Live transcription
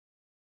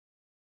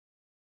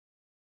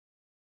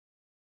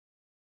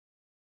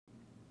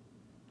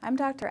I'm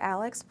Dr.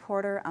 Alyx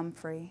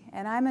Porter-Umphrey,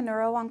 and I'm a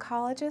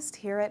neuro-oncologist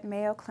here at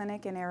Mayo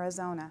Clinic in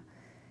Arizona.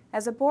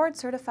 As a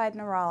board-certified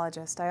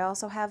neurologist, I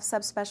also have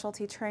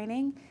subspecialty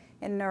training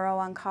in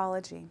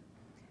neuro-oncology.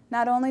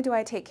 Not only do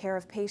I take care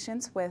of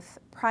patients with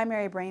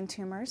primary brain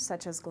tumors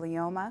such as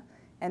glioma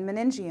and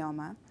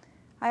meningioma,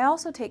 I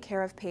also take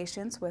care of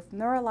patients with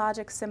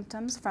neurologic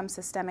symptoms from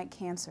systemic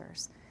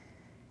cancers.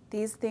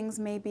 These things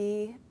may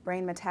be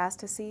brain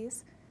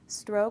metastases,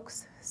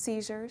 strokes,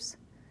 seizures,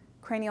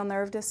 cranial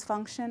nerve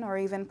dysfunction, or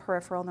even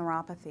peripheral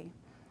neuropathy.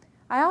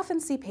 I often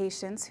see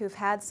patients who've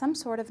had some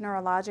sort of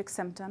neurologic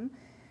symptom,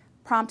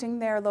 prompting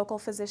their local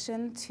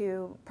physician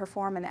to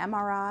perform an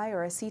MRI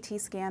or a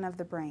CT scan of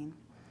the brain.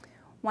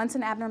 Once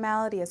an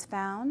abnormality is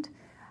found,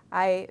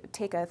 I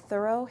take a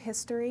thorough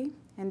history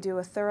and do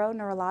a thorough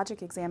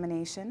neurologic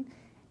examination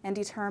and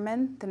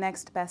determine the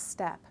next best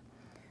step.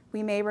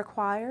 We may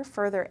require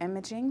further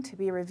imaging to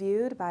be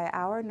reviewed by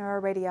our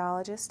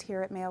neuroradiologist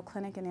here at Mayo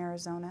Clinic in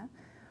Arizona,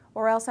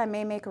 or else I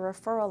may make a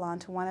referral on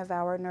to one of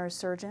our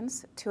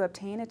neurosurgeons to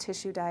obtain a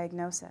tissue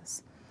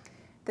diagnosis.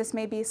 This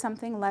may be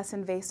something less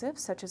invasive,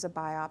 such as a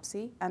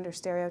biopsy under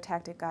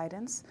stereotactic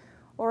guidance,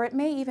 or it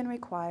may even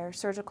require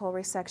surgical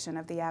resection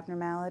of the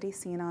abnormality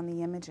seen on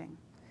the imaging.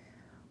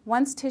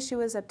 Once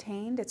tissue is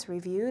obtained, it's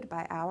reviewed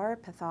by our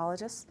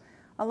pathologists,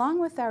 along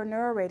with our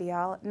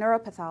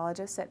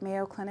neuropathologists at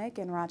Mayo Clinic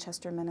in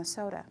Rochester,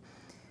 Minnesota.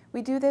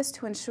 We do this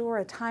to ensure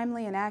a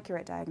timely and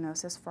accurate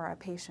diagnosis for our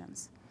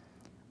patients.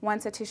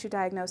 Once a tissue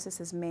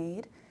diagnosis is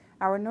made,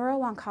 our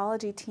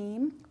neuro-oncology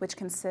team, which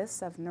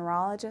consists of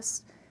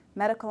neurologists,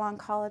 medical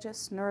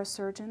oncologists,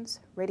 neurosurgeons,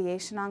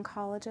 radiation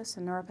oncologists,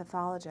 and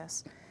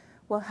neuropathologists,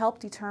 will help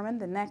determine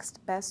the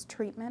next best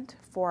treatment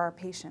for our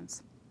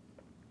patients.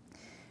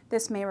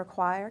 This may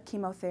require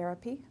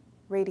chemotherapy,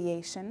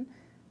 radiation,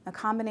 a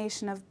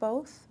combination of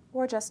both,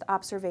 or just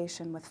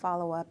observation with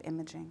follow-up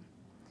imaging.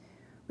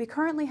 We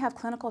currently have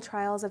clinical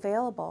trials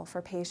available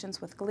for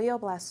patients with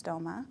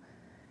glioblastoma,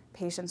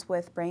 patients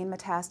with brain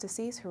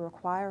metastases who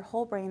require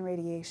whole brain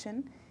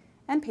radiation,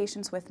 and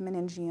patients with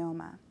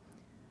meningioma.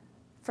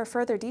 For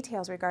further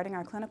details regarding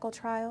our clinical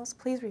trials,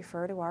 please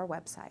refer to our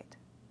website.